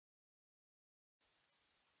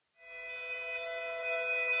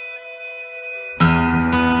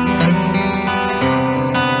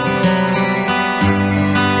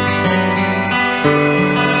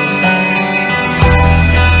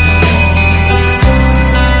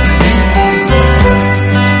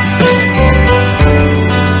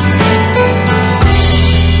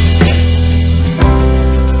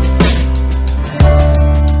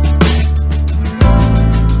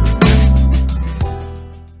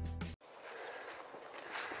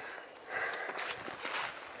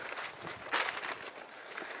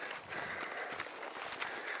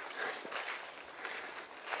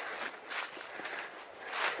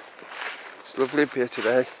It's lovely up here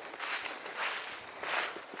today.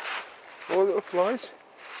 All little flies.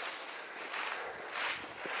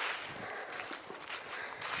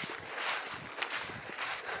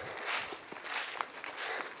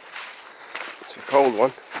 It's a cold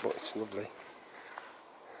one, but it's lovely.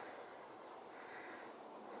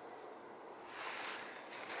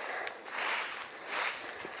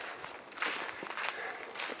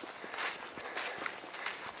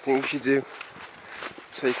 Things you do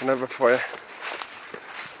so you can have a fire.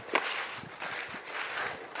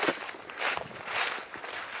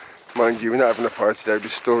 Mind you, we're not having a fire today, we're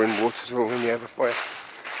storing water so when we have a fire.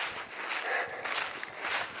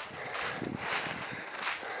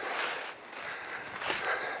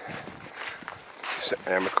 Set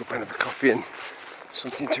my hammock up and have a coffee and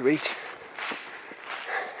something to eat.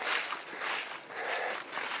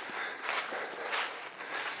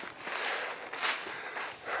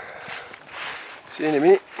 See you in a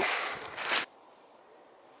minute.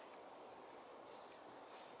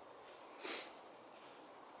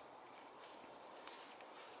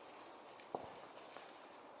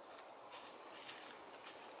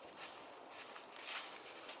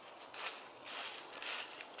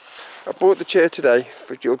 I bought the chair today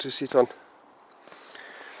for Jill to sit on,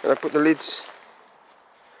 and I put the lids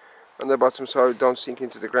on the bottom so it don't sink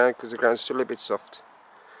into the ground because the ground's still a bit soft.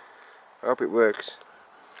 I hope it works.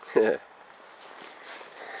 Here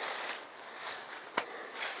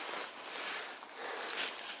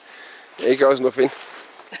goes nothing.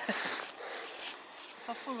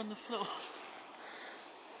 I fall on the floor.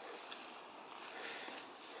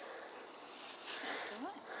 That's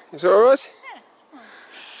alright. Is it alright? Yeah, it's fine.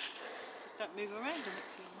 Just don't move around on it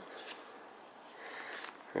too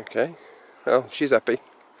much. Okay, well, she's happy.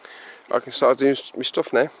 I can start doing my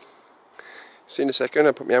stuff now. See you in a second,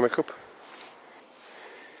 I'll put my hammock up.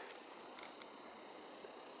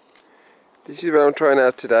 This is what I'm trying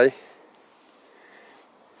out today.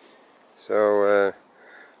 So,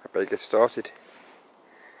 I better get started.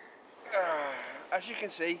 As you can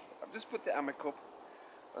see, I've just put the hammock up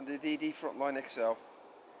on the DD Frontline XL.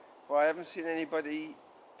 But I haven't seen anybody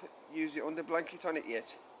use the under blanket on it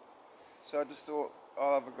yet. So I just thought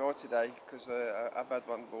I'll have a go today because I've had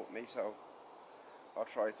one bought me, so I'll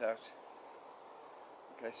try it out.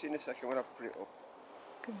 Okay, see you in a second when I put it up.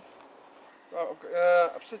 Good.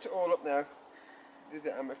 Right, I've set it all up now. There's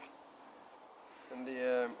the hammock and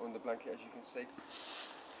the under blanket, as you can see.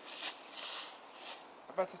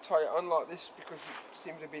 I've had to tie it on like this because it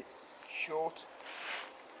seems a bit short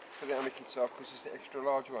for the hammock itself because it's the extra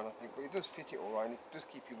large one, I think, but it does fit it alright and it does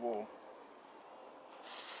keep you warm.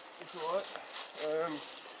 It's alright.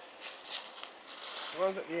 The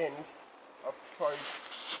ones at the end I've tied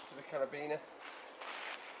to the carabiner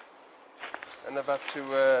and I've had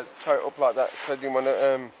to tie it up like that because I didn't want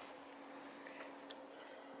to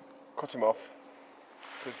cut them off,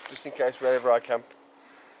 just in case wherever I camp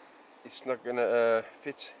it's not going to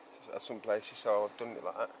fit at some places, so I've done it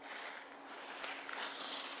like that.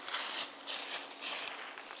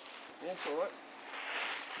 Yeah, it's alright.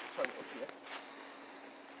 Tie it up here.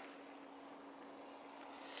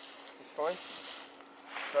 It's fine.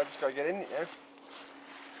 So I just got to get in it now.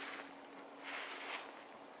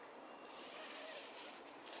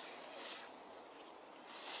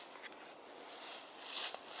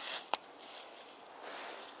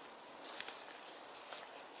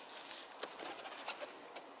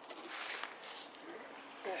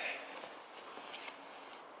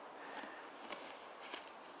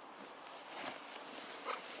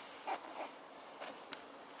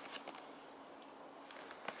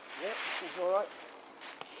 Yeah, it's alright.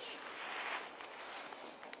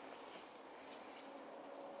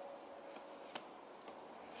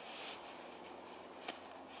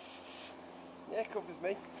 Yeah, it covers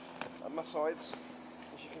me and my sides,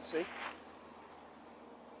 as you can see.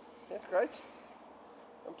 That's great.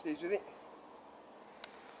 I'm pleased with it.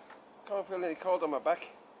 Can't feel any cold on my back.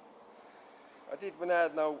 I did when I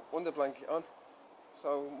had no under blanket on,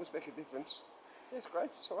 so it must make a difference. Yeah, it's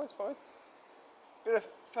great, it's alright, it's fine. Bit of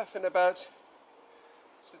faffing about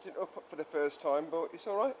sitting up for the first time, but it's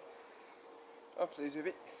alright. I'm pleased with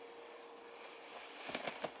it.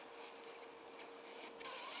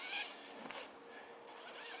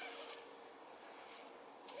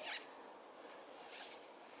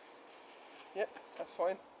 Yep, that's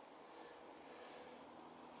fine.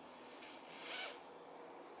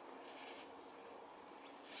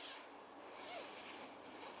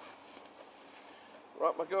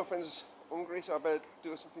 Right, my girlfriend's hungry, so I better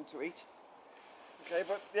do something to eat. Okay,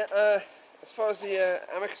 but yeah, as far as the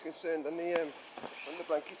hammock is concerned and the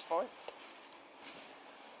blanket's fine.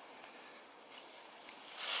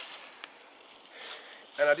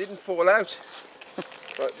 and I didn't fall out.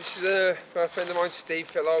 Right, this is for a friend of mine, Steve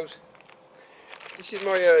Fellows. This is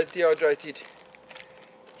my dehydrated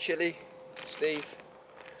chili, Steve,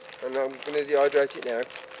 and I'm going to dehydrate it now.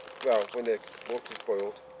 Well, when the water's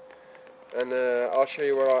boiled, and I'll show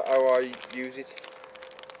you how I use it.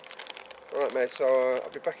 Alright mate, so I'll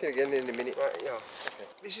be back in again in a minute, mate. Yeah, okay.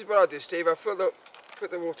 This is what I do, Steve. I put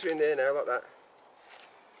the water in there now, like that.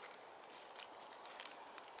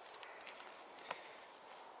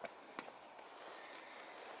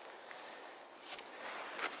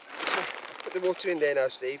 Put the water in there now,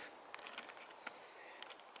 Steve.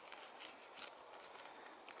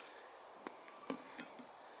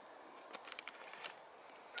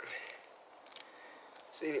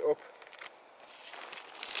 Seal it up.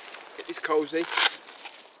 Get this cosy.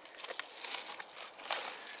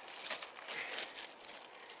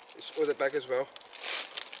 This other bag as well.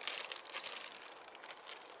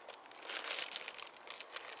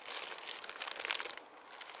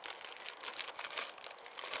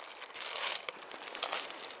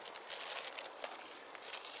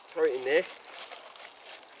 Throw it in there.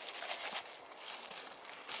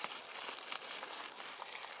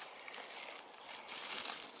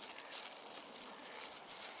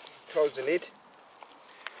 Close the lid.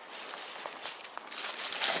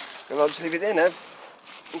 And I'll just leave it there now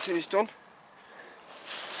until it's done.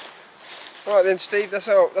 Alright then, Steve, that's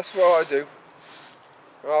what I do.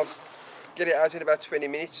 I'll get it out in about 20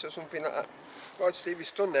 minutes or something like that. Right, Steve,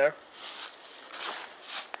 it's done now.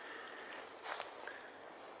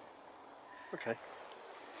 Okay.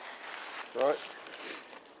 Right.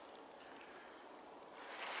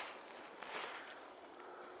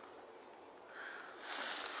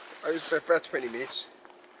 I was about 20 minutes.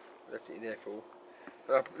 Left it in there for.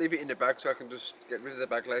 And I'll leave it in the bag so I can just get rid of the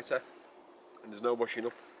bag later. And there's no washing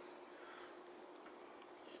up.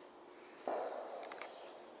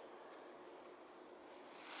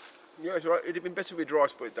 Yeah, it's alright. It'd have been better with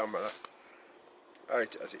rice, but it don't matter. I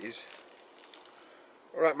eat it as it is.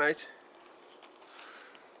 Alright, mate.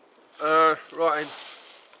 Right, and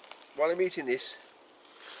while I'm eating this,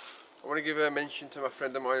 I want to give a mention to my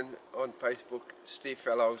friend of mine on Facebook, Steve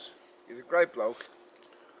Fellows. He's a great bloke.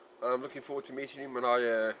 I'm looking forward to meeting him when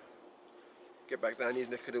I get back down his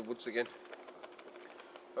neck of the woods again.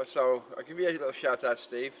 So I'll give you a little shout out,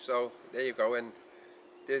 Steve. So there you go, and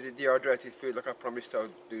there's a dehydrated food like I promised I'd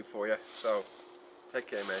do for you. So take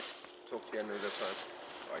care, mate. Talk to you another time.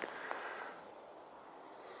 Bye.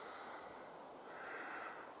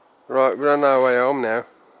 Right, we're on our way home now.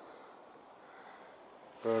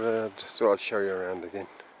 But just thought I'd show you around again.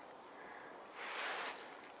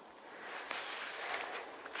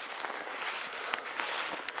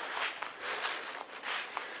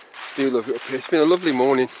 Do love it up here. It's been a lovely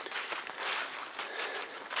morning.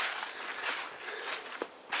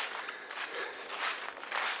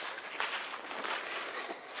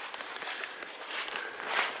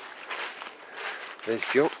 There's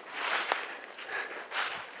Joe.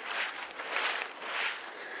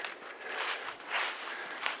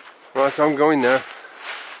 Right, I'm going now.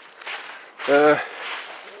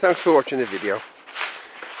 Thanks for watching the video.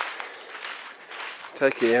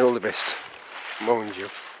 Take care, all the best. Mind you.